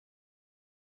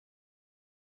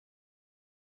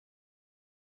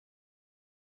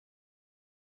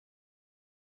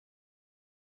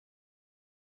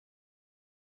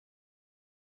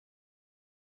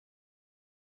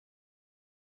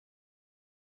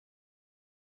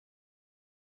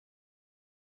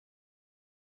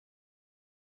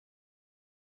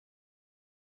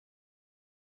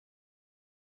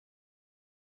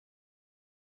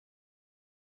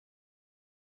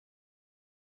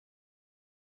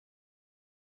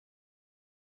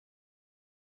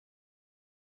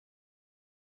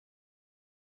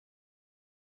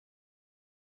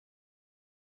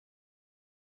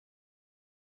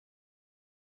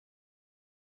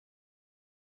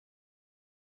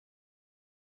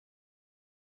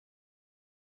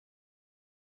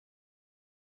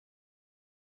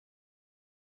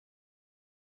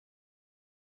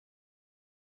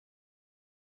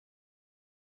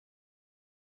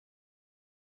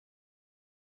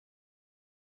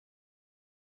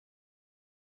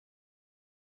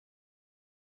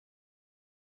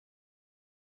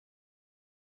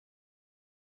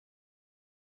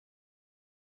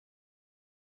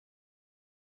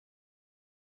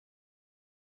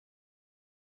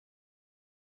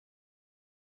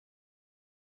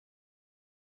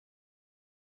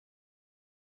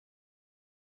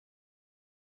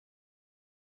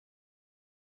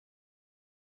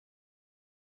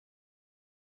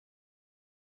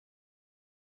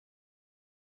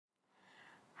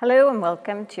Hello and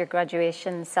welcome to your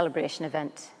graduation celebration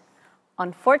event.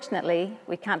 Unfortunately,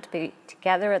 we can't be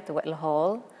together at the Whittle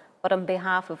Hall, but on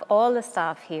behalf of all the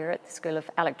staff here at the School of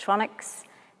Electronics,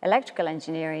 Electrical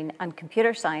Engineering and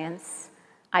Computer Science,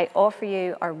 I offer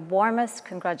you our warmest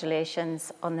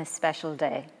congratulations on this special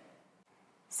day.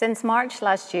 Since March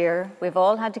last year, we've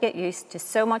all had to get used to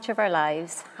so much of our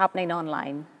lives happening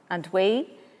online, and we,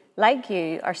 like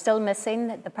you, are still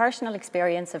missing the personal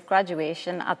experience of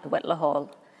graduation at the Whittle Hall.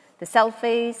 The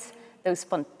selfies, those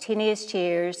spontaneous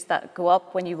cheers that go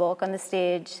up when you walk on the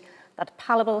stage, that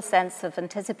palpable sense of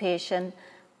anticipation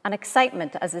and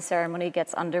excitement as the ceremony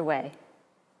gets underway.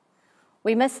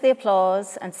 We miss the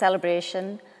applause and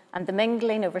celebration and the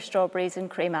mingling over strawberries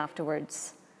and cream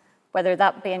afterwards, whether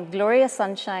that be in glorious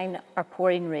sunshine or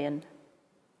pouring rain.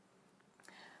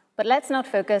 But let's not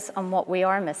focus on what we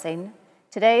are missing.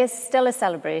 Today is still a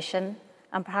celebration,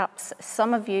 and perhaps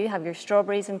some of you have your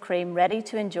strawberries and cream ready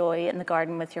to enjoy in the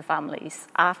garden with your families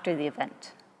after the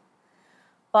event.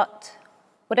 But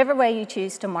whatever way you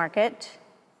choose to mark it,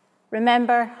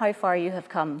 remember how far you have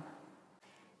come.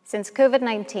 Since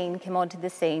COVID-19 came onto the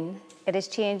scene, it has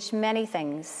changed many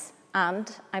things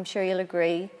and, I'm sure you'll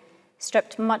agree,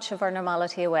 stripped much of our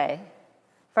normality away.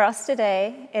 For us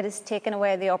today, it has taken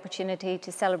away the opportunity to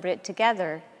celebrate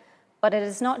together, but it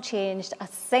has not changed a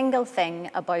single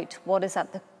thing about what is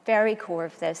at the very core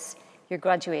of this, your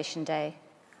graduation day,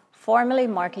 formally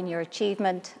marking your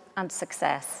achievement and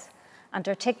success, and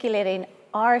articulating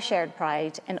our shared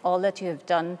pride in all that you have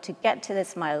done to get to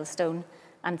this milestone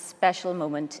and special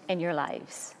moment in your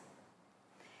lives.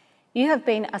 You have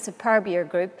been a superb year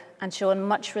group and shown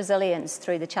much resilience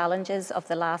through the challenges of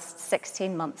the last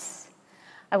 16 months.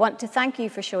 I want to thank you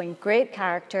for showing great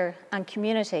character and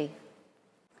community.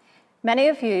 Many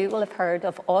of you will have heard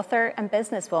of author and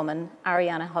businesswoman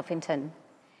Arianna Huffington.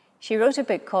 She wrote a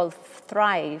book called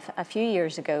Thrive a few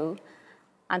years ago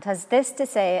and has this to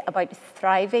say about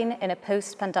thriving in a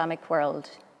post-pandemic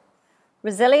world.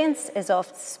 Resilience is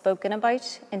often spoken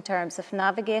about in terms of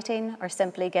navigating or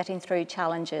simply getting through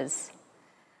challenges.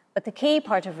 But the key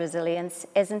part of resilience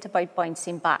isn't about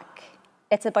bouncing back.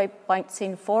 It's about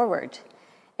bouncing forward.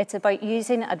 It's about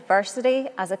using adversity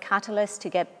as a catalyst to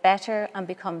get better and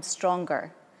become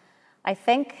stronger. I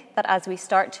think that as we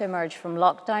start to emerge from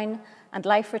lockdown and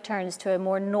life returns to a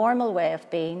more normal way of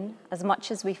being, as much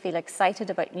as we feel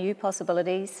excited about new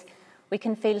possibilities, we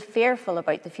can feel fearful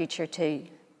about the future too.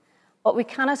 But we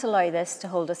cannot allow this to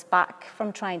hold us back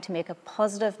from trying to make a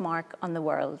positive mark on the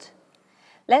world.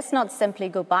 Let's not simply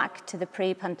go back to the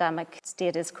pre-pandemic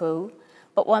status quo,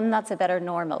 but one that's a better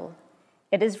normal.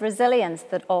 It is resilience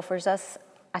that offers us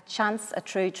a chance at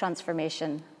true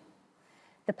transformation.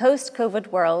 The post-COVID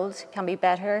world can be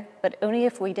better, but only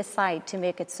if we decide to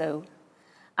make it so.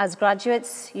 As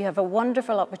graduates, you have a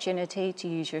wonderful opportunity to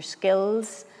use your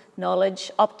skills,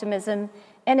 knowledge, optimism,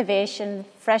 innovation,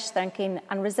 fresh thinking,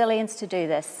 and resilience to do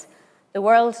this. The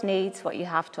world needs what you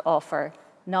have to offer,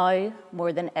 now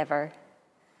more than ever.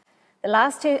 The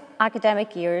last 2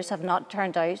 academic years have not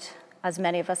turned out as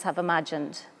many of us have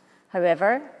imagined.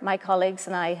 However, my colleagues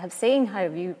and I have seen how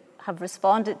you have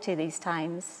responded to these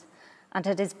times, and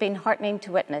it has been heartening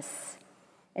to witness.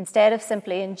 Instead of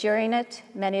simply enduring it,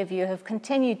 many of you have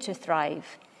continued to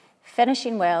thrive,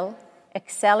 finishing well,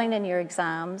 excelling in your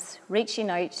exams, reaching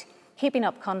out, keeping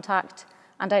up contact,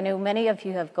 and I know many of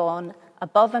you have gone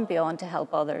above and beyond to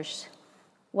help others.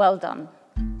 Well done.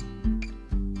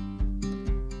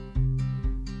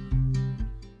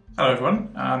 Hello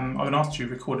everyone, I've been asked to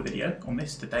record a video on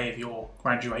this, the day of your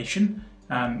graduation.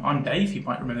 I'm Dave. You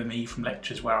might remember me from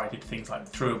lectures where I did things like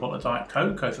threw a bottle of Diet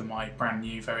Coke over my brand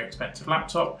new, very expensive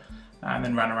laptop and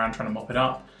then ran around trying to mop it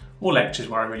up. Or lectures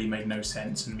where I really made no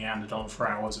sense and meandered on for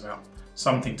hours about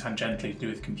something tangentially to do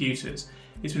with computers.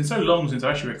 It's been so long since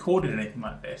I actually recorded anything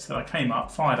like this that I came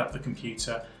up, fired up the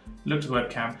computer, looked at the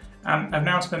webcam, and I've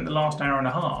now spent the last hour and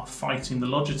a half fighting the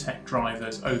Logitech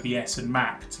drivers, OBS and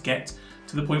Mac to get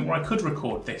to the point where I could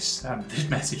record this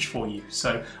message for you.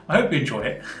 So I hope you enjoy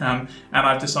it, and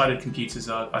I've decided computers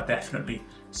are definitely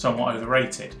somewhat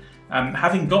overrated.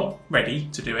 Having got ready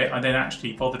to do it, I then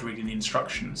actually bothered reading the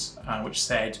instructions, which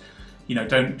said, you know,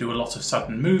 don't do a lot of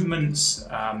sudden movements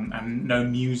and no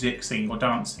music, singing or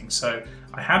dancing. So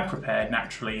I had prepared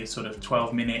naturally a sort of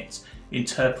 12-minute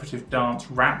interpretive dance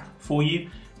rap for you,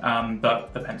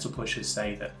 but the pencil pushers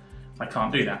say that I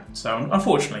can't do that. So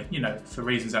unfortunately, you know, for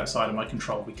reasons outside of my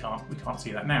control, we can't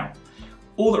see that now.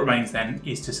 All that remains then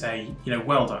is to say, you know,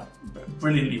 well done,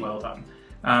 brilliantly well done.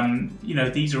 You know,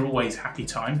 these are always happy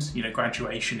times. You know,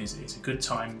 graduation is a good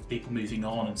time, people moving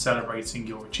on and celebrating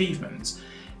your achievements.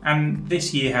 And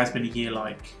this year has been a year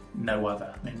like no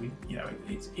other. I mean,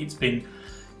 it's been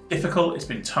difficult, it's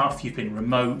been tough, you've been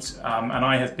remote, and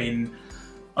I have been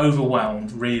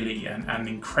overwhelmed really and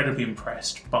incredibly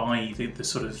impressed by the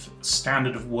sort of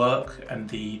standard of work and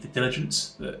the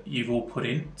diligence that you've all put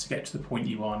in to get to the point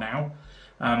you are now.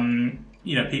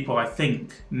 People I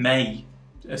think may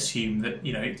assume that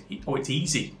it's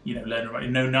easy,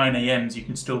 learning 9 a.m.s, you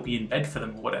can still be in bed for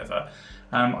them or whatever.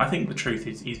 I think the truth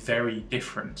is very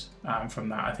different from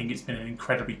that. I think it's been an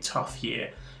incredibly tough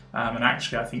year, and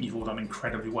actually I think you've all done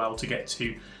incredibly well to get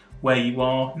to where you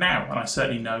are now, and I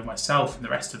certainly know myself and the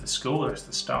rest of the school, the rest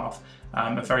of the staff,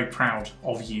 are very proud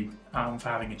of you for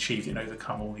having achieved and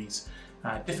overcome all these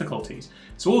difficulties.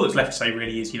 So all that's left to say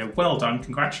really is, well done,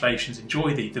 congratulations,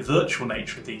 enjoy the virtual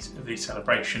nature of these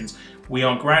celebrations. We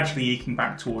are gradually eking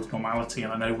back towards normality,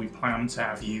 and I know we plan to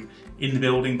have you in the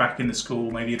building, back in the school,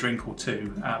 maybe a drink or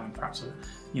two, perhaps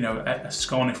a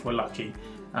scone if we're lucky,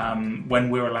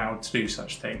 when we're allowed to do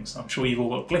such things. I'm sure you've all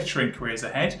got glittering careers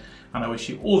ahead, and I wish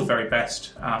you all the very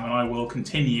best, and I will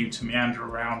continue to meander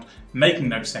around making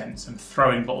no sense and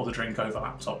throwing bottles of drink over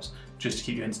laptops just to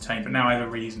keep you entertained. But now I have a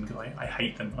reason, because I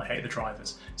hate them, I hate the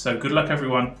drivers. So good luck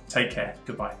everyone, take care,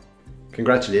 goodbye.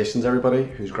 Congratulations everybody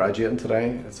who's graduating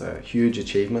today. It's a huge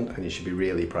achievement and you should be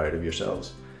really proud of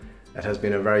yourselves. It has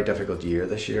been a very difficult year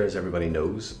this year, as everybody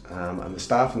knows, and the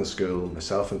staff in the school,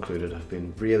 myself included, have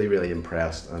been really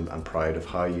impressed and proud of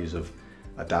how you have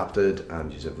adapted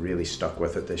and you have really stuck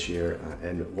with it this year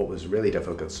in what was really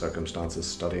difficult circumstances,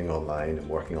 studying online and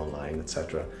working online,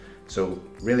 etc. So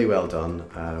really well done,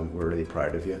 we're really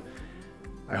proud of you.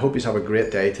 I hope you have a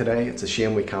great day today. It's a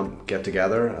shame we can't get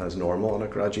together as normal on a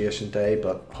graduation day,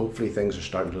 but hopefully things are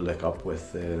starting to look up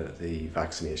with the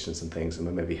vaccinations and things, and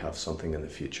we maybe have something in the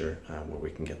future where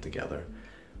we can get together.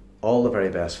 All the very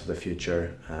best for the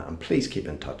future, and please keep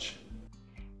in touch.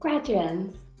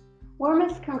 Graduates,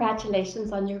 warmest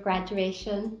congratulations on your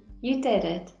graduation. You did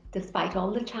it despite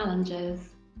all the challenges.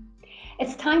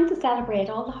 It's time to celebrate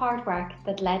all the hard work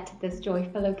that led to this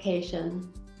joyful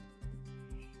occasion.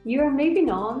 You are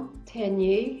moving on to a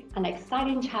new and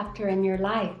exciting chapter in your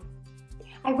life.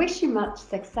 I wish you much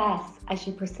success as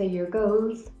you pursue your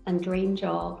goals and dream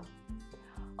job.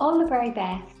 All the very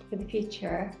best for the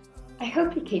future. I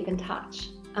hope you keep in touch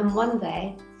and one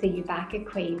day see you back at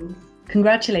Queen's.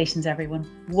 Congratulations everyone.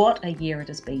 What a year it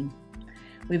has been.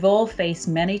 We've all faced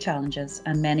many challenges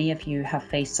and many of you have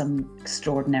faced some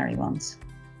extraordinary ones.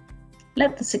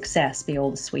 Let the success be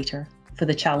all the sweeter for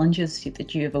the challenges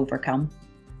that you have overcome.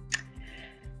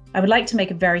 I would like to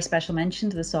make a very special mention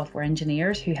to the software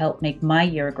engineers who helped make my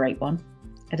year a great one.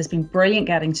 It has been brilliant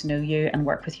getting to know you and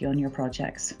work with you on your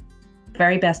projects.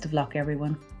 Very best of luck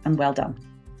everyone, and well done.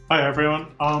 Hi everyone.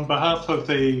 On behalf of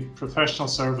the professional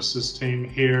services team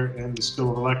here in the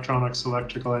School of Electronics,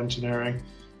 Electrical Engineering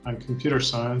and Computer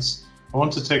Science, I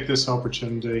want to take this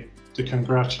opportunity to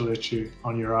congratulate you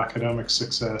on your academic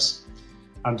success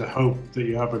and to hope that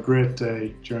you have a great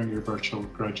day during your virtual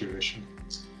graduation.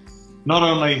 Not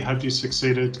only have you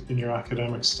succeeded in your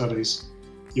academic studies,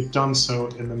 you've done so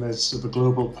in the midst of a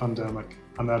global pandemic,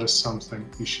 and that is something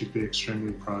you should be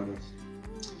extremely proud of.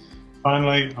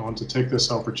 Finally, I want to take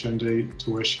this opportunity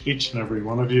to wish each and every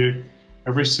one of you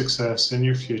every success in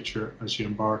your future as you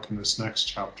embark on this next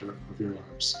chapter of your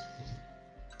lives.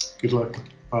 Good luck.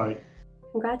 Bye.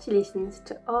 Congratulations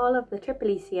to all of the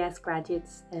EECS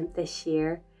graduates this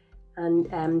year,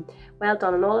 and well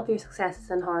done on all of your successes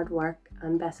and hard work,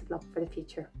 and best of luck for the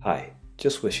future. Hi,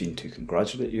 just wishing to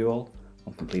congratulate you all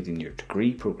on completing your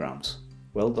degree programmes.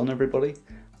 Well done everybody,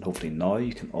 and hopefully now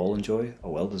you can all enjoy a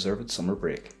well-deserved summer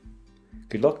break.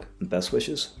 Good luck and best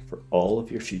wishes for all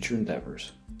of your future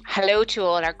endeavours. Hello to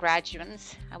all our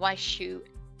graduates. I wish you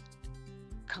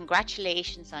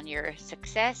congratulations on your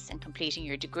success in completing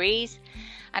your degrees,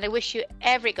 and I wish you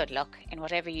every good luck in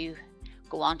whatever you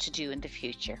go on to do in the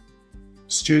future.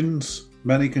 Students,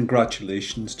 many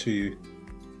congratulations to you.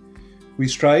 We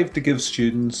strive to give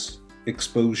students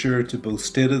exposure to both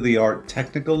state-of-the-art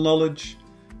technical knowledge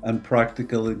and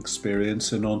practical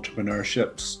experience in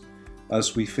entrepreneurships,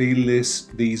 as we feel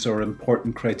these are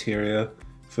important criteria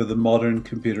for the modern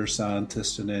computer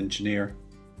scientist and engineer.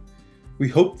 We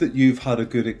hope that you've had a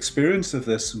good experience of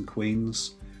this in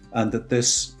Queen's and that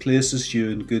this places you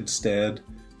in good stead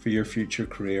for your future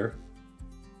career.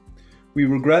 We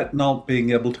regret not being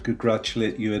able to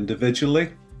congratulate you individually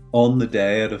on the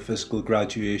day at a physical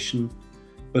graduation,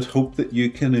 but hope that you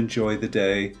can enjoy the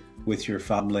day with your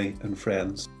family and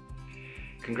friends.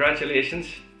 Congratulations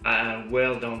and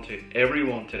well done to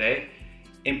everyone today.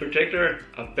 In particular,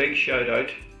 a big shout out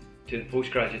to the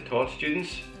postgraduate taught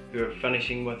students who are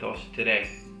finishing with us today.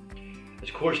 As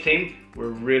a course team, we're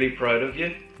really proud of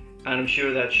you, and I'm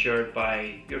sure that's shared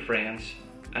by your friends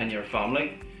and your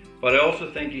family, but I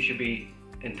also think you should be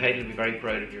entitled to be very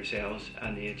proud of yourselves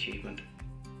and the achievement.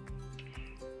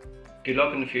 Good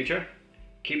luck in the future,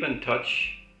 keep in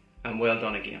touch, and well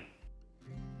done again.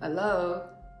 Hello,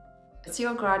 it's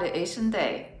your graduation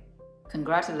day.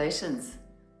 Congratulations.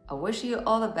 I wish you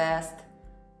all the best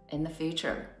in the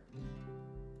future.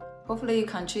 Hopefully you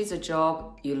can choose a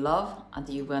job you love and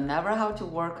you will never have to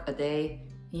work a day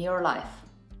in your life.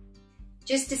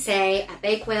 Just to say a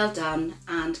big well done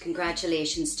and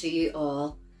congratulations to you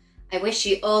all. I wish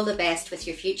you all the best with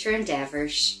your future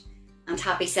endeavours and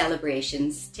happy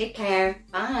celebrations. Take care.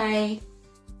 Bye.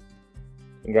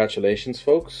 Congratulations,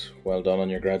 folks. Well done on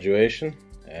your graduation.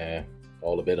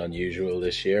 All a bit unusual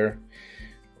this year.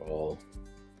 We're all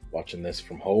watching this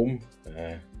from home,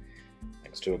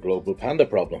 thanks to a global panda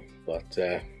problem.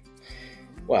 But,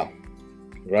 well,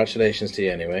 congratulations to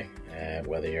you anyway.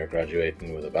 Whether you're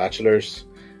graduating with a bachelor's,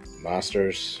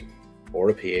 master's, or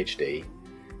a PhD,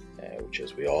 which,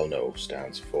 as we all know,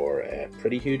 stands for a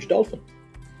pretty huge dolphin.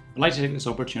 I'd like to take this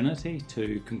opportunity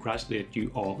to congratulate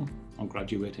you all on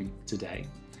graduating today.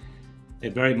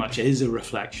 It very much is a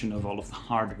reflection of all of the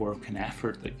hard work and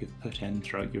effort that you've put in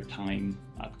throughout your time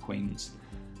at Queen's.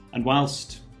 And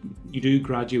whilst you do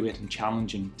graduate in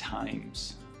challenging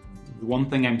times, the one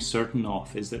thing I'm certain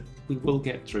of is that we will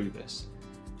get through this,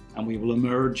 and we will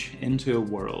emerge into a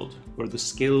world where the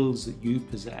skills that you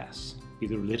possess,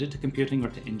 either related to computing or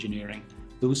to engineering,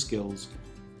 those skills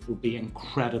will be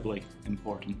incredibly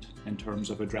important in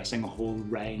terms of addressing a whole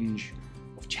range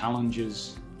of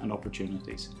challenges and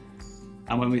opportunities.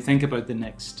 And when we think about the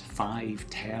next 5,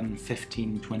 10,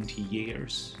 15, 20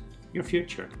 years, your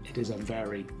future, it is a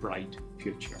very bright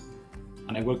future.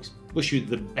 And I wish you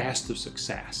the best of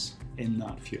success in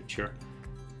that future.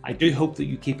 I do hope that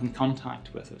you keep in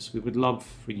contact with us. We would love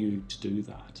for you to do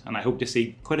that. And I hope to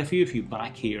see quite a few of you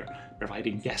back here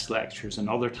providing guest lectures and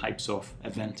other types of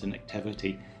event and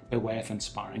activity by way of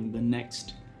inspiring the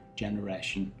next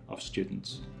generation of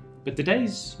students. But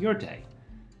today's your day.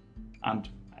 And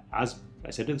as I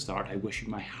said at the start, I wish you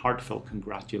my heartfelt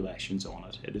congratulations on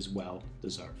it. It is well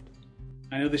deserved.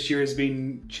 I know this year has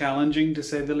been challenging to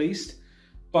say the least,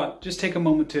 but just take a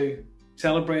moment to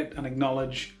celebrate and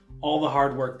acknowledge all the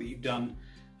hard work that you've done.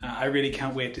 I really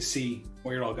can't wait to see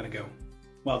where you're all going to go.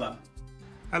 Well done.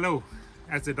 Hello,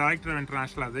 as the Director of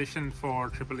Internationalization for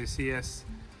EECS,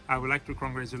 I would like to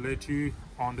congratulate you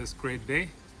on this great day.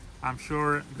 I'm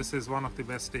sure this is one of the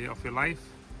best days of your life,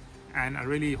 and I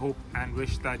really hope and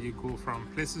wish that you go from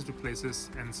places to places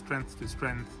and strength to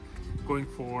strength going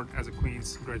forward as a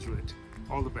Queen's graduate.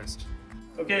 All the best.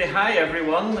 Okay, hi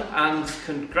everyone, and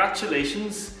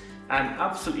congratulations. I'm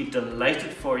absolutely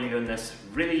delighted for you on this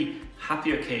really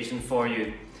happy occasion for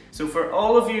you. So for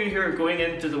all of you who are going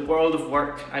into the world of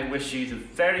work, I wish you the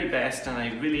very best, and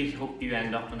I really hope you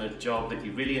end up in a job that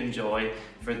you really enjoy.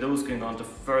 For those going on to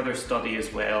further study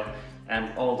as well,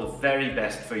 all the very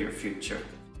best for your future.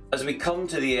 As we come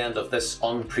to the end of this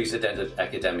unprecedented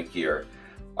academic year,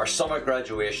 our summer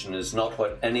graduation is not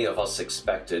what any of us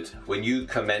expected when you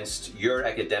commenced your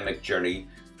academic journey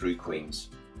through Queen's.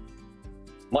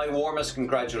 My warmest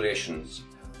congratulations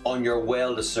on your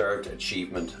well-deserved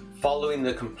achievement following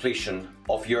the completion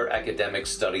of your academic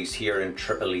studies here in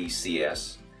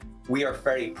EECS. We are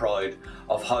very proud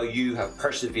of how you have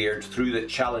persevered through the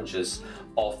challenges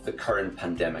of the current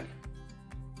pandemic.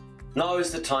 Now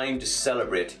is the time to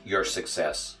celebrate your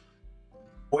success.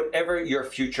 Whatever your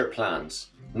future plans,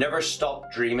 never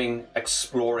stop dreaming,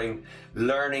 exploring,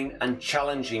 learning and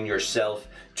challenging yourself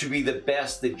to be the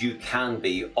best that you can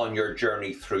be on your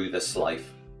journey through this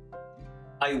life.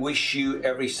 I wish you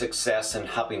every success and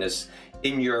happiness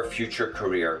in your future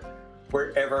career,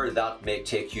 wherever that may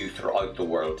take you throughout the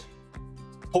world.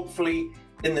 Hopefully,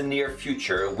 in the near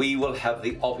future, we will have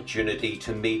the opportunity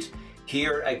to meet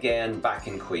here again back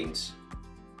in Queen's.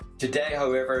 Today,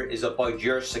 however, is about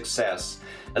your success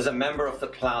as a member of the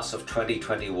class of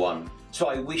 2021. So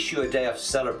I wish you a day of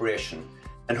celebration,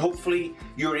 and hopefully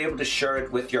you're able to share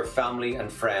it with your family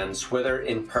and friends, whether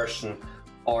in person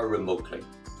or remotely.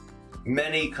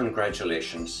 Many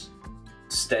congratulations.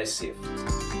 Stay safe.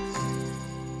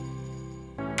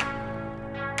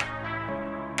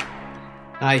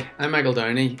 Hi, I'm Michael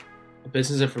Downey, a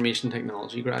Business Information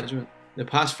Technology graduate. The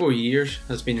past 4 years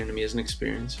has been an amazing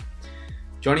experience.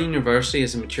 Joining university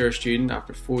as a mature student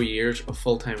after 4 years of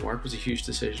full-time work was a huge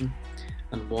decision,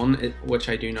 and one which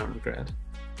I do not regret.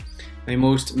 My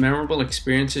most memorable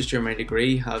experiences during my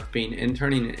degree have been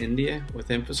interning in India with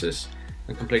Infosys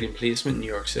and completing placement in New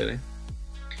York City.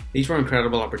 These were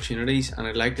incredible opportunities, and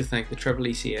I'd like to thank the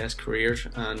EECS Careers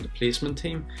and Placement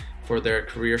team for their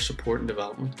career support and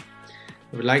development.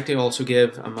 I would like to also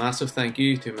give a massive thank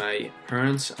you to my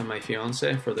parents and my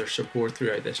fiance for their support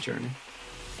throughout this journey.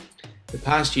 The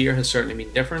past year has certainly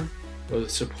been different, but with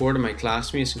the support of my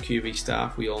classmates and QB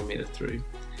staff, we all made it through.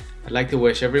 I'd like to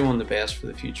wish everyone the best for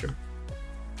the future.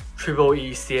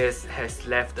 EECS has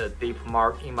left a deep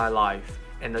mark in my life,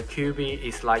 and the QB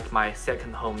is like my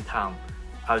second hometown.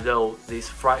 Although these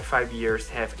 5 years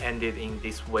have ended in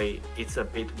this way, it's a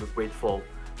bit regretful.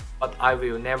 But I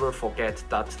will never forget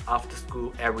that after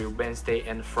school every Wednesday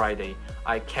and Friday,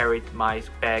 I carried my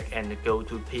bag and go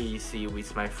to PEC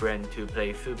with my friend to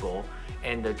play football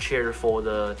and cheer for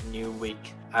the new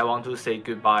week. I want to say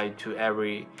goodbye to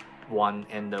everyone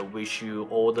and wish you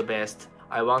all the best.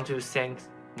 I want to thank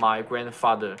my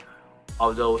grandfather.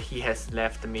 Although he has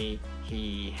left me,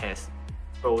 he has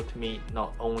brought me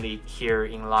not only care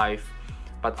in life,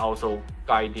 but also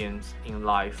guidance in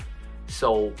life.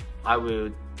 So I will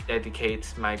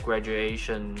dedicate my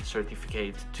graduation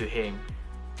certificate to him.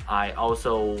 I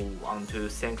also want to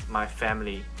thank my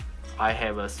family. I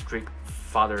have a strict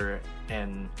father,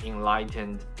 an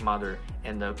enlightened mother,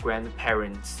 and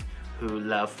grandparents who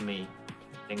love me.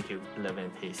 Thank you. Love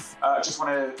and peace. I just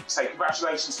want to say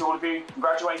congratulations to all of you for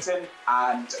graduating,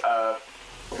 and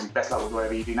best luck with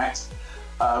whatever you do next.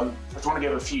 I just want to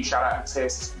give a few shout outs here.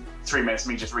 3 minutes of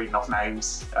me just reading off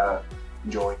names.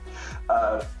 Enjoy.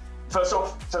 First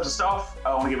off, in terms of staff,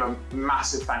 I want to give a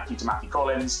massive thank you to Matthew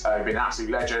Collins. You've been an absolute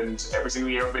legend. Every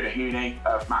single year I've been at uni,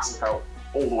 massive help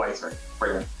all the way through.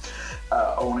 Brilliant.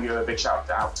 I want to give a big shout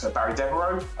out to Barry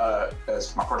Devereaux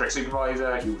as my project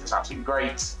supervisor. You were just absolutely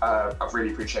great. I've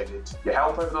really appreciated your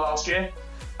help over the last year.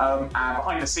 And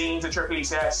behind the scenes at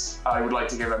EECS, I would like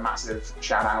to give a massive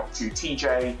shout out to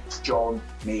TJ, John,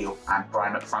 Neil, and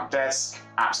Brian at the front desk.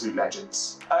 Absolute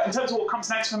legends. In terms of what comes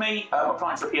next for me, I'm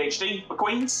applying for a PhD for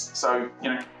Queen's, so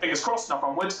fingers crossed, knock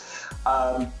on wood.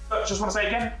 But just want to say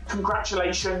again,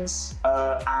 congratulations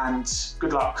and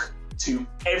good luck to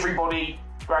everybody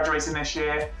graduating this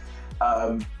year.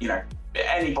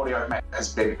 Anybody I've met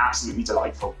has been absolutely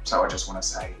delightful, so I just want to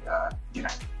say,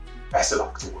 best of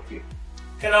luck to all of you.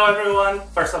 Hello everyone!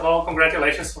 First of all,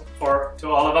 congratulations to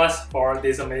all of us for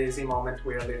this amazing moment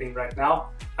we are living right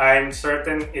now. I'm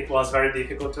certain it was very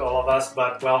difficult to all of us,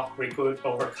 but well, we could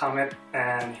overcome it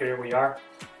and here we are.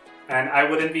 And I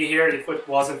wouldn't be here if it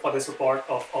wasn't for the support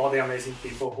of all the amazing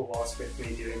people who was with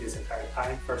me during this entire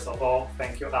time. First of all,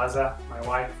 thank you Aza, my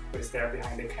wife, who is there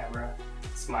behind the camera,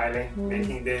 smiling,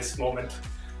 making this moment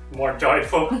more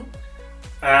joyful.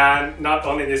 And not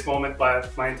only this moment,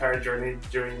 but my entire journey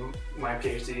during my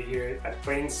PhD here at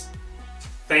Queen's.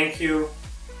 Thank you,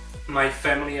 my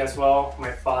family as well,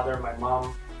 my father, my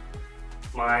mom,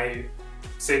 my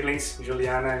siblings,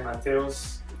 Juliana and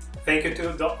Mateus. Thank you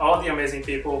to all the amazing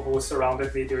people who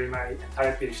surrounded me during my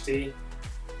entire PhD,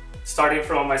 starting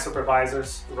from my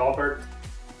supervisors, Robert,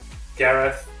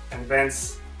 Gareth, and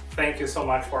Vince. Thank you so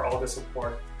much for all the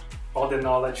support, all the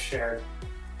knowledge shared,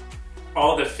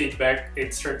 all the feedback.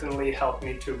 It certainly helped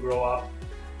me to grow up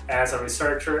as a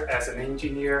researcher, as an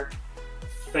engineer.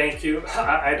 Thank you.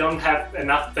 I don't have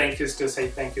enough thank yous to say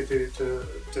thank you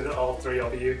to all three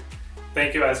of you.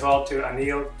 Thank you as well to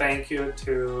Anil. Thank you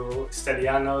to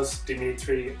Stelianos,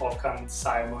 Dimitri, Okan,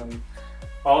 Simon,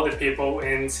 all the people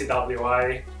in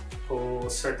CWI who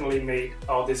certainly made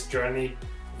all this journey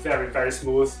very, very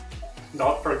smooth.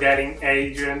 Not forgetting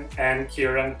Adrian and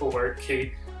Kieran, who were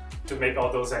key to make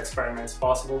all those experiments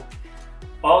possible.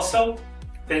 Also,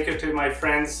 thank you to my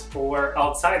friends who were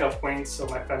outside of Queen's, so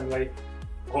my family,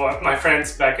 my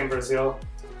friends back in Brazil.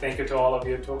 Thank you to all of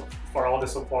you for all the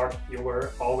support. You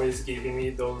were always giving me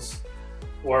those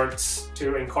words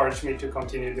to encourage me to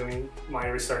continue doing my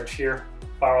research here,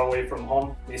 far away from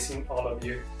home, missing all of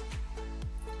you.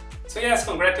 So yes,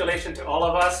 congratulations to all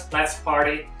of us. Let's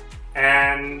party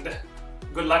and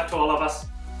good luck to all of us.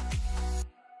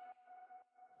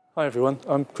 Hi everyone,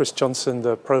 I'm Chris Johnson,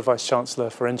 the Pro Vice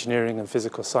Chancellor for Engineering and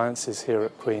Physical Sciences here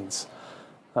at Queen's.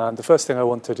 And the first thing I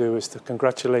want to do is to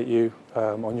congratulate you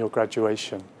on your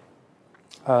graduation.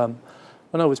 When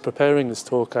I was preparing this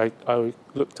talk, I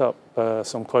looked up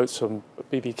some quotes from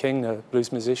B.B. King, a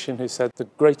blues musician, who said the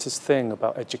greatest thing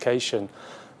about education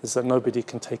is that nobody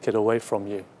can take it away from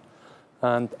you.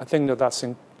 And I think that that's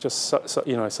just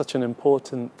such an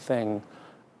important thing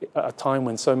at a time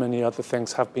when so many other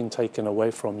things have been taken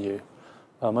away from you.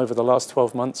 Over the last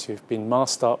 12 months, you've been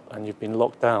masked up and you've been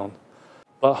locked down.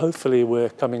 But hopefully we're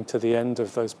coming to the end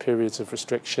of those periods of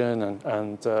restriction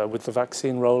and with the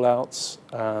vaccine rollouts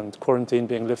and quarantine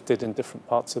being lifted in different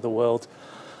parts of the world,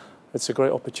 It's a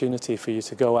great opportunity for you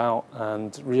to go out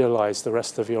and realise the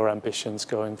rest of your ambitions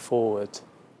going forward.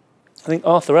 I think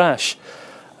Arthur Ashe,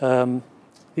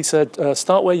 he said,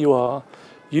 start where you are,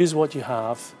 use what you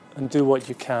have, and do what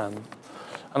you can.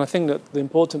 And I think that the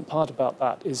important part about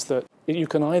that is that you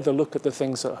can either look at the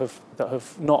things that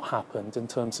have not happened in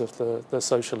terms of the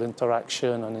social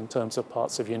interaction and in terms of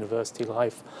parts of university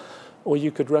life, or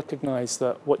you could recognise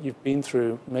that what you've been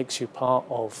through makes you part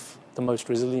of the most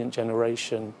resilient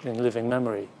generation in living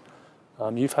memory.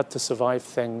 You've had to survive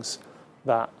things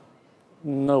that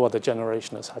no other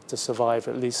generation has had to survive,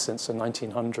 at least since the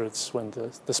 1900s when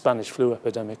the Spanish flu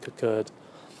epidemic occurred.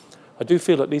 I do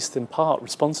feel, at least in part,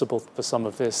 responsible for some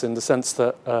of this, in the sense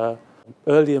that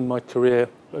early in my career,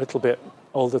 a little bit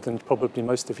older than probably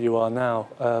most of you are now,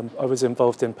 I was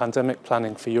involved in pandemic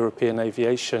planning for European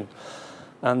aviation.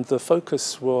 And the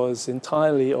focus was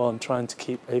entirely on trying to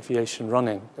keep aviation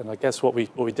running. And I guess what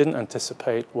we didn't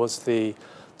anticipate was the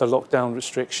lockdown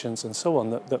restrictions and so on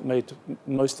that made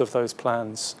most of those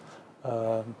plans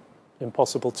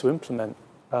impossible to implement.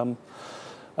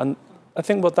 And I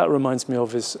think what that reminds me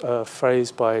of is a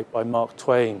phrase by Mark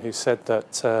Twain, who said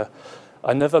that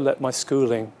I never let my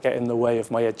schooling get in the way of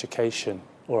my education,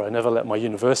 or I never let my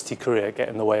university career get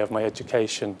in the way of my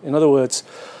education. In other words,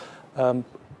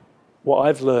 what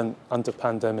I've learned under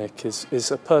pandemic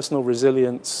is a personal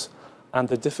resilience and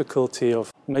the difficulty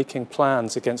of making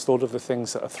plans against all of the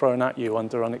things that are thrown at you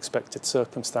under unexpected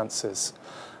circumstances.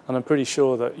 And I'm pretty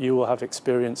sure that you will have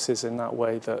experiences in that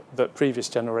way that previous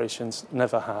generations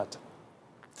never had.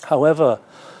 However,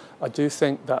 I do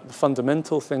think that the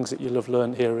fundamental things that you'll have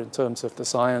learned here in terms of the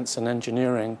science and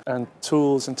engineering and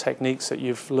tools and techniques that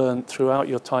you've learned throughout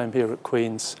your time here at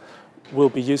Queen's will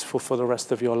be useful for the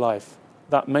rest of your life.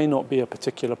 That may not be a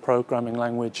particular programming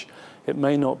language, it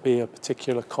may not be a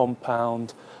particular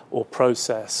compound or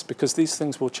process, because these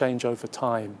things will change over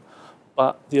time.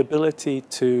 But the ability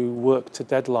to work to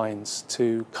deadlines,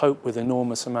 to cope with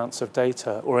enormous amounts of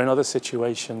data, or in other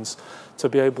situations, to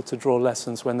be able to draw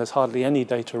lessons when there's hardly any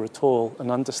data at all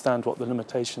and understand what the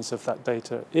limitations of that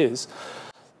data is,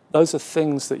 those are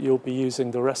things that you'll be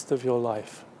using the rest of your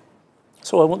life.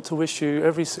 So I want to wish you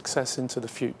every success into the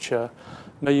future.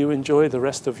 May you enjoy the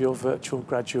rest of your virtual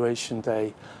graduation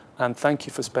day, and thank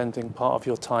you for spending part of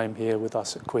your time here with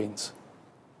us at Queen's.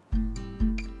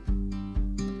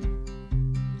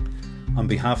 On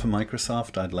behalf of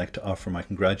Microsoft, I'd like to offer my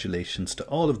congratulations to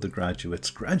all of the graduates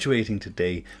graduating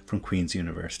today from Queen's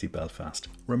University Belfast.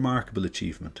 Remarkable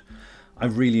achievement.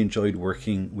 I've really enjoyed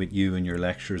working with you and your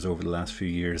lecturers over the last few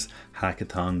years,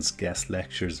 hackathons, guest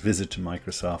lectures, visit to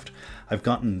Microsoft. I've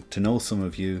gotten to know some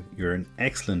of you. You're an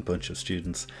excellent bunch of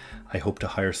students. I hope to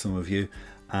hire some of you,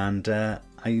 and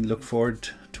I look forward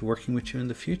to working with you in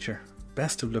the future.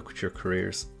 Best of luck with your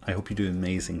careers. I hope you do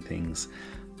amazing things.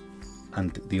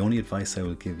 And the only advice I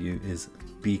will give you is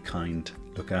be kind,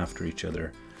 look after each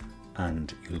other,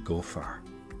 and you'll go far.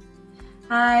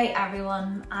 Hi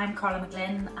everyone, I'm Carla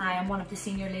McGlynn. I am one of the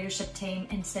senior leadership team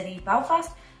in City Belfast,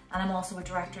 and I'm also a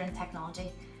director in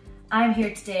technology. I'm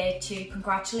here today to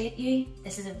congratulate you.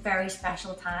 This is a very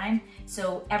special time.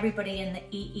 So everybody in the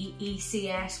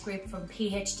EEECS group, from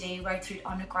PhD right through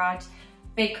to undergrad,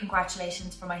 big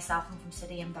congratulations for myself and from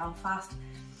City in Belfast.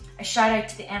 A shout out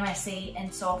to the MSc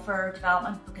in software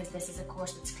development, because this is a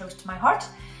course that's close to my heart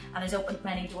and has opened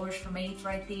many doors for me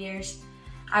throughout the years.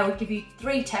 I would give you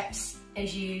 3 tips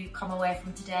as you come away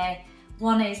from today.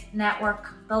 One is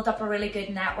network, build up a really good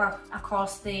network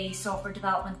across the software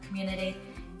development community.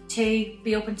 2,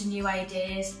 be open to new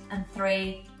ideas. And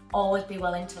 3, always be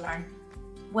willing to learn.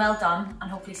 Well done, and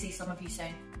hopefully see some of you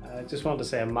soon. I just want to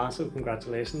say a massive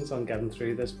congratulations on getting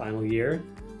through this final year.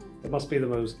 It must be the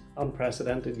most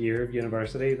unprecedented year of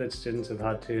university that students have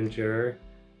had to endure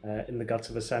in the guts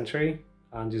of a century,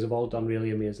 and you have all done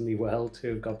really amazingly well to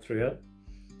have got through it.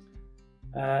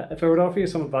 If I were to offer you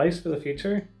some advice for the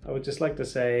future, I would just like to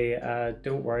say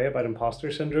don't worry about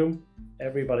imposter syndrome.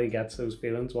 Everybody gets those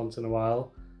feelings once in a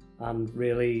while, and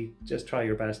really just try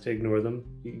your best to ignore them.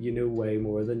 You know way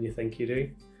more than you think you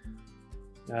do.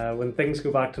 When things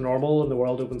go back to normal and the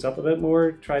world opens up a bit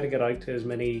more, try to get out to as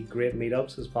many great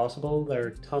meetups as possible. There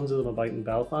are tons of them about in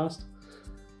Belfast.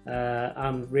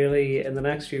 And really, in the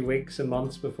next few weeks and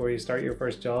months before you start your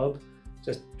first job,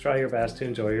 just try your best to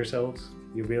enjoy yourselves.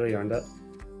 You really earned it.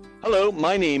 Hello,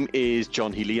 my name is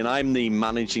John Healy and I'm the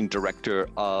Managing Director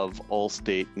of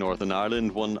Allstate Northern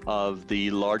Ireland, one of the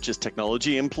largest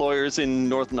technology employers in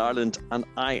Northern Ireland, and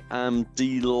I am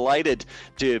delighted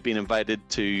to have been invited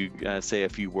to say a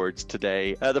few words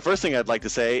today. The first thing I'd like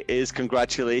to say is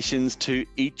congratulations to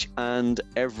each and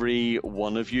every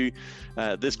one of you.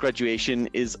 This graduation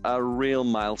is a real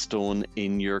milestone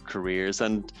in your careers,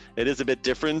 and it is a bit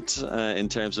different in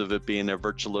terms of it being a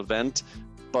virtual event,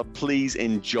 but please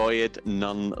enjoy it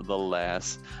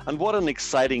nonetheless. And what an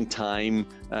exciting time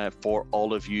for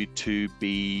all of you to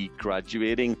be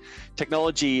graduating.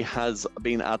 Technology has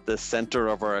been at the center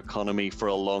of our economy for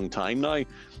a long time now,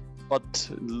 but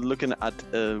looking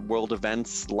at world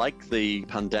events like the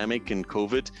pandemic and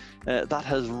COVID, that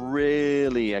has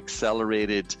really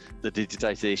accelerated the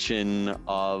digitization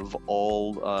of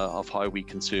all of how we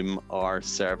consume our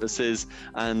services.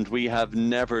 And we have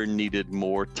never needed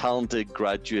more talented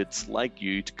graduates like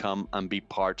you to come and be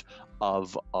part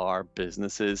of our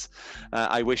businesses.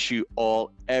 I wish you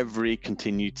all every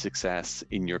continued success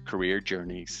in your career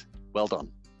journeys. Well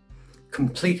done.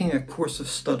 Completing a course of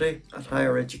study at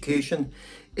higher education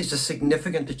is a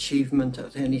significant achievement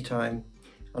at any time,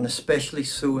 and especially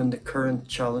so in the current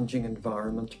challenging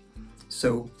environment.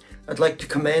 So I'd like to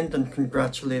commend and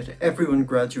congratulate everyone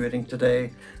graduating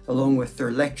today, along with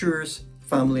their lecturers,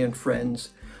 family and friends,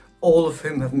 all of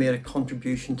whom have made a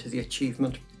contribution to the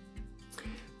achievement.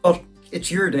 But it's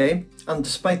your day, and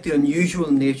despite the unusual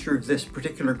nature of this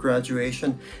particular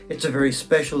graduation, it's a very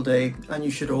special day and you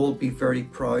should all be very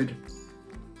proud.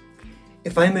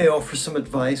 If I may offer some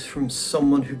advice from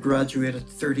someone who graduated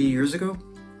 30 years ago,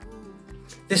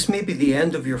 this may be the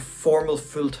end of your formal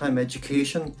full-time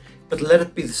education, but let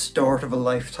it be the start of a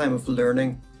lifetime of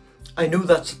learning. I know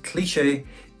that's a cliche,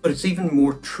 but it's even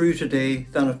more true today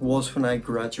than it was when I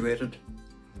graduated.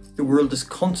 The world is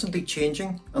constantly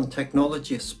changing, and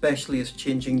technology especially is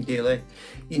changing daily.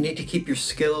 You need to keep your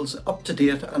skills up to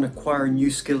date and acquire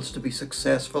new skills to be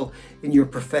successful in your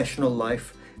professional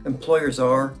life. Employers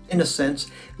are, in a sense,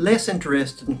 less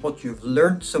interested in what you've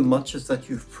learned so much as that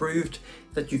you've proved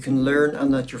that you can learn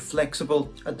and that you're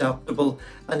flexible, adaptable,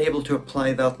 and able to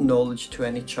apply that knowledge to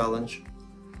any challenge.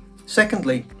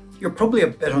 Secondly, you're probably a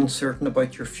bit uncertain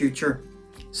about your future.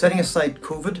 Setting aside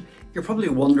COVID, you're probably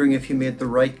wondering if you made the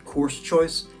right course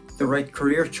choice, the right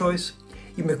career choice.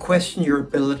 You may question your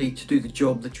ability to do the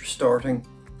job that you're starting.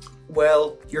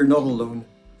 Well, you're not alone.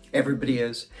 Everybody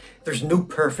is. There's no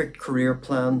perfect career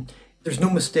plan. There's no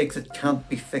mistake that can't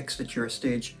be fixed at your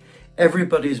stage.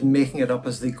 Everybody is making it up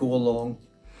as they go along.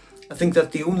 I think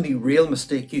that the only real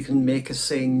mistake you can make is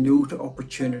saying no to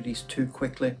opportunities too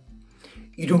quickly.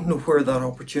 You don't know where that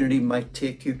opportunity might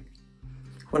take you.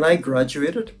 When I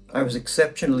graduated, I was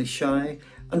exceptionally shy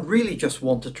and really just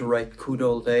wanted to write code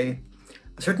all day.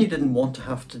 I certainly didn't want to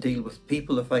have to deal with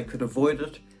people if I could avoid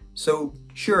it. So,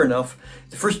 sure enough,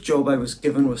 the first job I was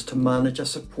given was to manage a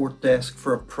support desk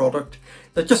for a product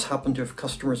that just happened to have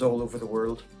customers all over the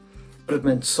world. But it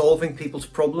meant solving people's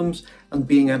problems and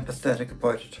being empathetic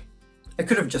about it. I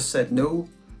could have just said no,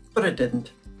 but I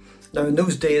didn't. Now, in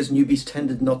those days, newbies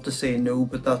tended not to say no,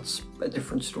 but that's a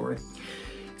different story.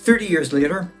 30 years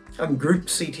later, I'm Group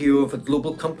CTO of a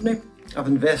global company. I've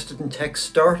invested in tech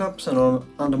startups and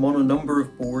I'm on a number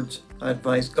of boards. I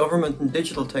advise government and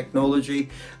digital technology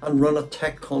and run a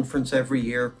tech conference every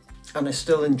year, and I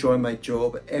still enjoy my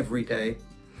job every day.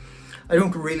 I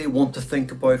don't really want to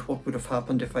think about what would have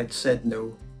happened if I'd said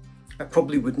no. I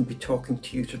probably wouldn't be talking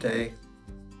to you today.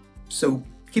 So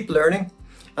keep learning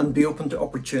and be open to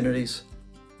opportunities.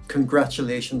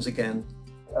 Congratulations again.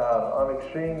 I'm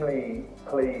extremely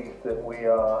pleased that we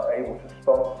are able to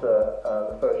sponsor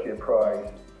the first year prize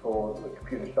for the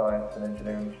computer science and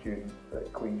engineering students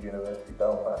at Queen's University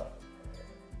Belfast.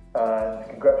 And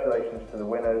congratulations to the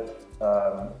winners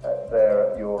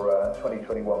there at your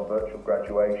 2021 virtual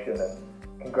graduation,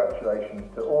 and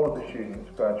congratulations to all of the students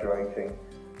graduating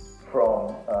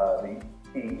from the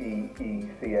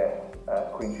EEECS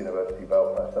at Queen's University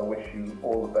Belfast. I wish you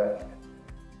all the best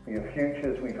for your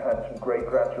futures. We've had some great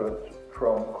graduates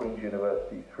from Queen's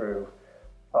University through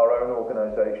our own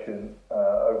organisation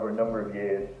over a number of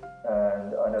years,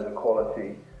 and I know the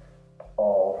quality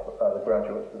of the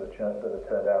graduates that are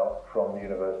turned out from the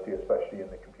university, especially in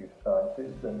the computer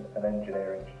sciences and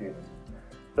engineering students.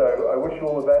 So I wish you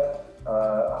all the best.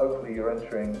 Hopefully you're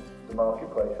entering the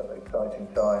marketplace at an exciting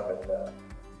time, and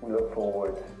we look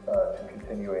forward to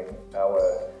continuing our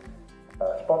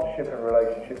sponsorship and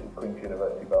relationship with Queen's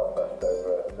University Belfast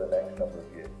over the next number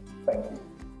of years. Thank you.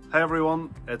 Hi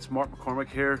everyone, it's Mark McCormick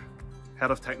here, Head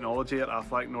of Technology at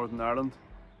Aflac Northern Ireland.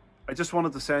 I just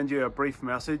wanted to send you a brief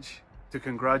message to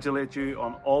congratulate you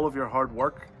on all of your hard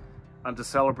work and to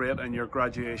celebrate in your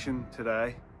graduation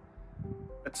today.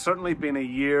 It's certainly been a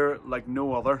year like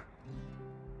no other,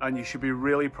 and you should be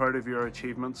really proud of your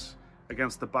achievements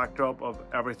against the backdrop of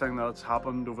everything that's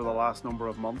happened over the last number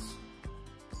of months.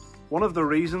 One of the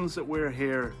reasons that we're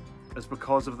here is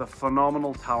because of the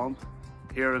phenomenal talent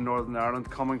here in Northern Ireland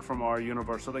coming from our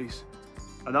universities,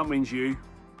 and that means you.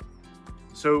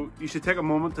 So you should take a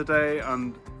moment today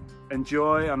and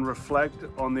enjoy and reflect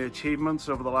on the achievements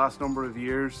over the last number of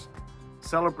years.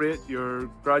 Celebrate your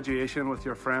graduation with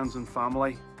your friends and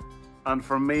family. And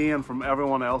from me and from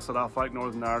everyone else at AFAC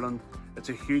Northern Ireland, it's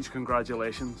a huge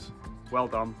congratulations. Well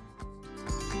done.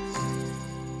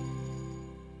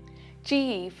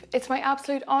 Jeeve, it's my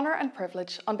absolute honour and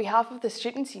privilege on behalf of the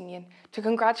Students' Union to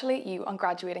congratulate you on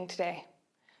graduating today.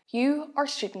 You, our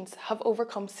students, have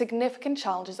overcome significant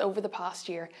challenges over the past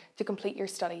year to complete your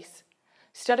studies.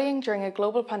 Studying during a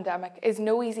global pandemic is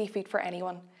no easy feat for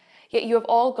anyone, yet you have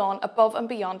all gone above and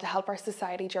beyond to help our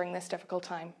society during this difficult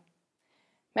time.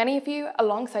 Many of you,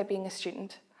 alongside being a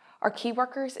student, are key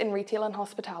workers in retail and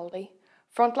hospitality,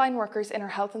 frontline workers in our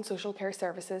health and social care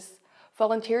services,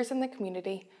 volunteers in the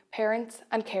community, parents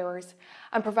and carers,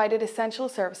 and provided essential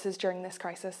services during this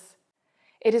crisis.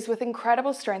 It is with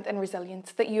incredible strength and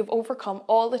resilience that you have overcome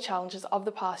all the challenges of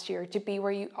the past year to be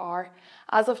where you are,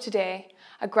 as of today,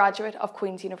 a graduate of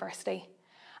Queen's University.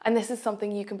 And this is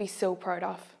something you can be so proud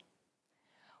of.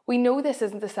 We know this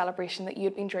isn't the celebration that you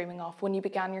had been dreaming of when you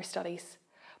began your studies,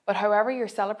 but however you're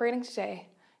celebrating today,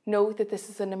 know that this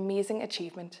is an amazing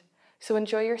achievement. So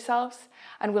enjoy yourselves,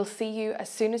 and we'll see you as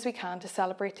soon as we can to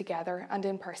celebrate together and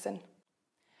in person.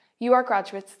 You are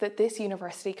graduates that this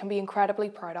university can be incredibly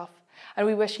proud of, and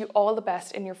we wish you all the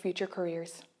best in your future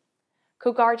careers.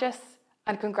 Cógáirdeas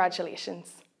and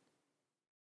congratulations.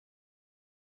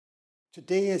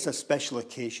 Today is a special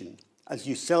occasion as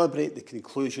you celebrate the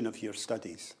conclusion of your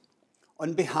studies.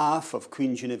 On behalf of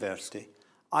Queen's University,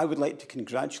 I would like to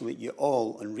congratulate you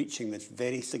all on reaching this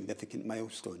very significant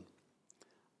milestone.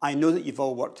 I know that you've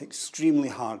all worked extremely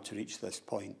hard to reach this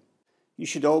point. You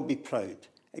should all be proud,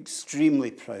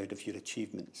 extremely proud of your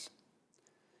achievements.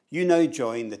 You now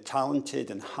join the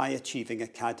talented and high-achieving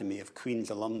Academy of Queen's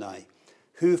alumni,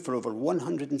 who for over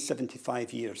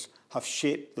 175 years have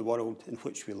shaped the world in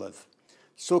which we live,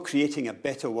 so creating a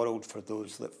better world for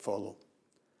those that follow.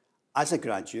 As a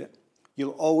graduate,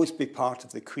 you'll always be part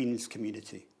of the Queen's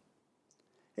community.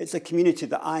 It's a community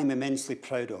that I'm immensely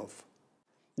proud of,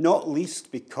 not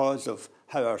least because of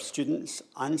how our students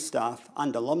and staff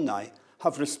and alumni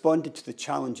have responded to the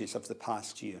challenges of the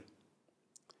past year.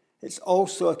 It's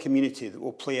also a community that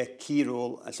will play a key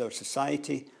role as our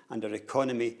society and our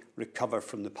economy recover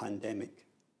from the pandemic.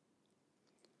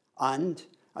 And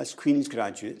as Queen's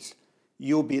graduates,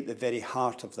 you'll be at the very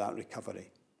heart of that recovery.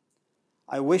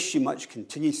 I wish you much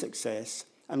continued success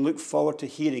and look forward to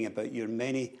hearing about your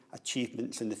many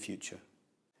achievements in the future.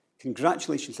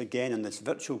 Congratulations again on this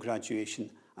virtual graduation,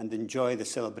 and enjoy the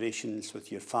celebrations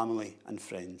with your family and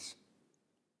friends.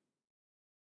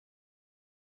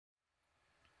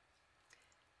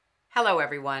 Hello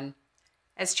everyone.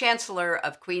 As Chancellor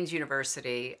of Queen's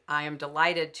University, I am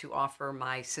delighted to offer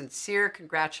my sincere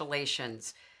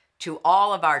congratulations to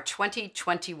all of our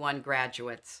 2021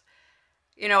 graduates.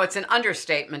 You know, it's an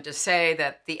understatement to say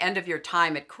that the end of your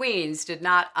time at Queen's did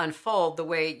not unfold the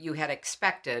way you had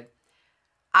expected.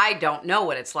 I don't know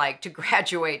what it's like to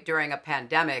graduate during a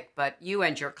pandemic, but you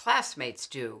and your classmates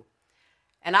do.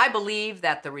 And I believe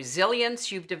that the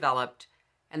resilience you've developed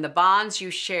and the bonds you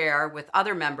share with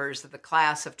other members of the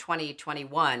class of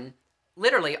 2021,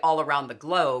 literally all around the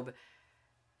globe,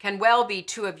 can well be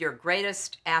two of your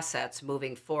greatest assets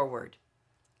moving forward.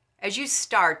 As you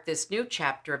start this new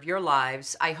chapter of your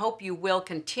lives, I hope you will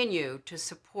continue to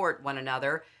support one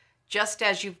another, just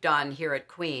as you've done here at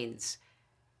Queen's.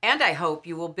 And I hope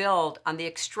you will build on the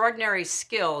extraordinary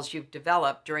skills you've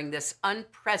developed during this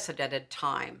unprecedented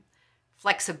time: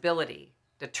 flexibility,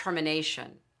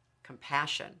 determination,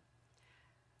 compassion.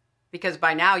 Because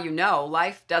by now you know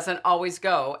life doesn't always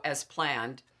go as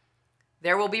planned.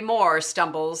 There will be more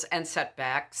stumbles and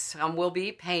setbacks. Some will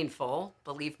be painful,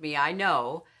 believe me, I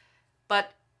know.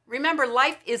 But remember,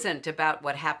 life isn't about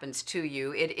what happens to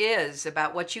you. It is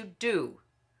about what you do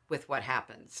with what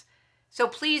happens. So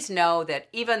please know that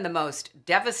even the most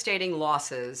devastating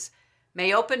losses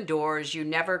may open doors you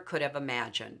never could have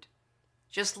imagined.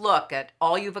 Just look at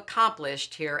all you've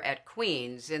accomplished here at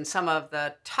Queen's in some of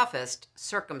the toughest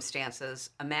circumstances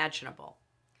imaginable.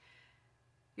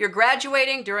 You're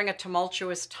graduating during a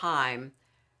tumultuous time,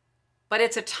 but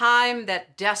it's a time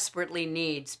that desperately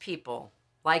needs people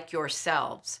like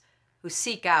yourselves who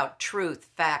seek out truth,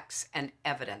 facts, and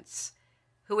evidence,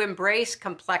 who embrace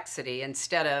complexity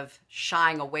instead of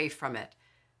shying away from it,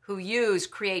 who use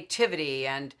creativity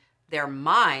and their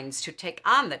minds to take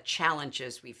on the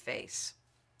challenges we face.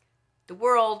 The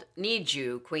world needs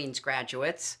you, Queen's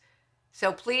graduates,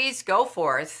 so please go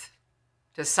forth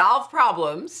to solve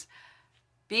problems.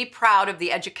 Be proud of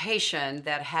the education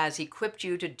that has equipped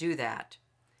you to do that,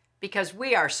 because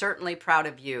we are certainly proud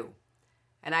of you.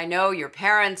 And I know your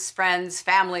parents, friends,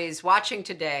 families watching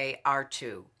today are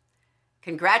too.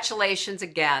 Congratulations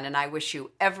again, and I wish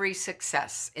you every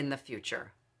success in the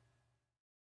future.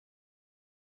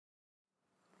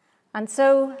 And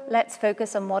so let's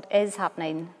focus on what is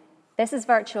happening. This is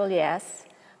virtual, yes,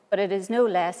 but it is no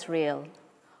less real.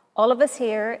 All of us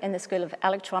here in the School of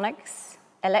Electronics,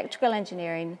 Electrical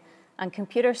Engineering and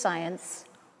Computer Science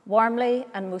warmly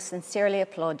and most sincerely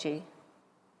applaud you.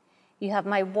 You have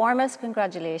my warmest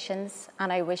congratulations,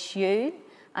 and I wish you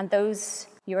and those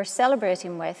you are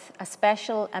celebrating with a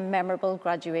special and memorable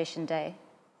graduation day.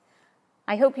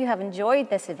 I hope you have enjoyed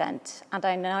this event, and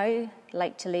I now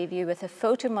like to leave you with a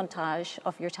photo montage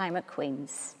of your time at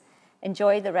Queen's.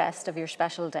 Enjoy the rest of your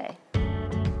special day.